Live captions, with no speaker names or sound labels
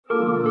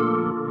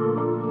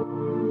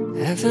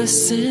Ever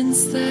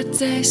since that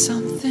day,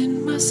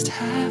 something must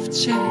have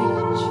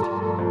changed.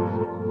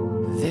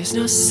 There's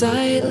no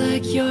sight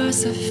like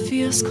yours that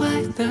feels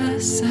quite the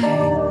same.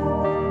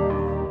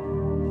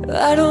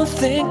 I don't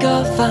think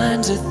I'll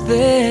find a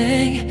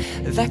thing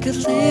that could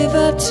live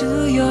up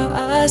to your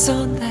eyes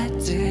on that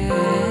day.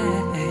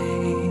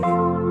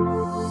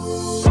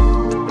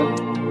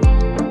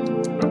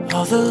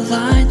 All the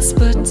lines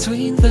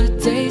between the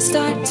days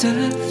start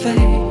to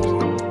fade.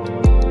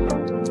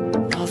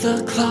 All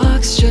the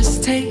clocks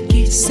just take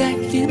each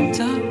second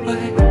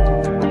away.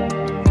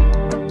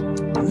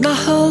 My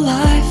whole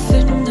life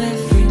and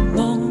every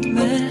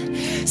moment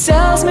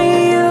tells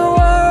me you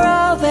are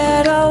all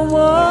that I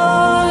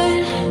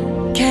want.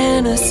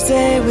 Can I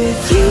stay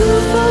with you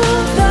for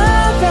the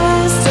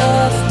rest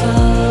of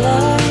my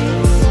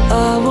life?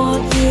 I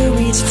want you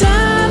each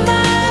time I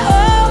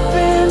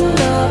open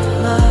up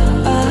my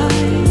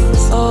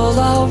eyes. All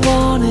I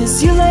want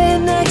is you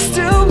laying next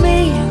to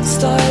me in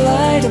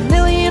starlight. A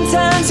million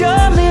times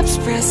your lips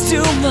pressed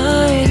to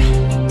mine.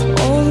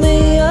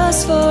 Only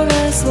us for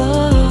as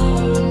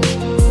long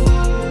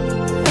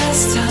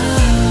as time.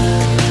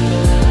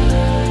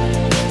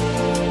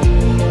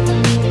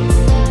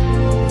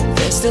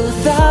 There's still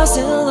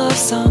 1,000 love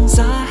songs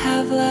I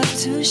have left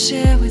to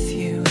share with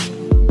you.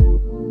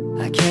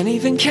 I can't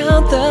even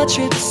count the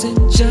trips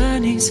and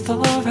journeys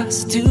for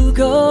us to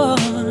go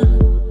on.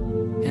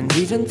 And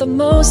even the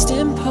most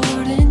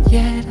important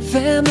yet, a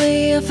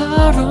family of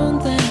our own,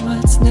 then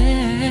what's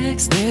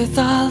next? With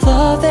our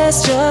love,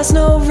 there's just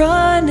no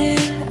running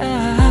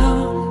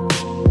out.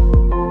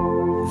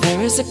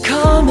 There is a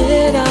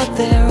comet out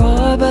there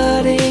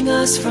orbiting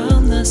us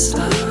from the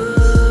stars.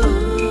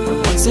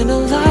 Once in a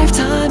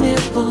lifetime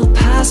it will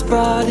pass,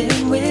 brought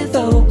in with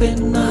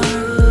open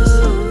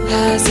arms.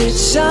 As it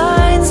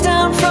shines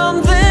down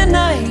from the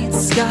night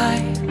sky,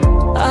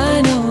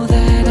 I know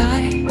that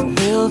I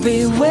will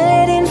be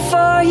waiting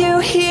for you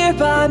here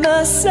by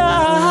my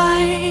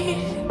side.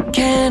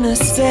 Can I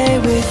stay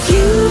with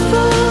you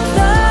for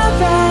the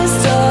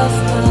rest of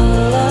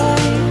my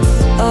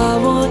life? I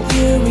want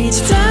you each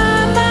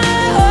time I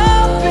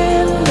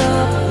open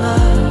up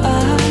my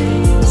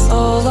eyes.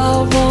 All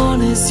I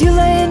want is you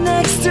laying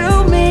next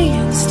to me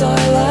in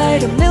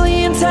starlight. A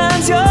million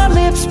times your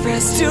lips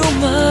pressed to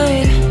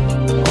mine.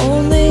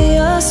 Only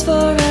us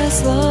for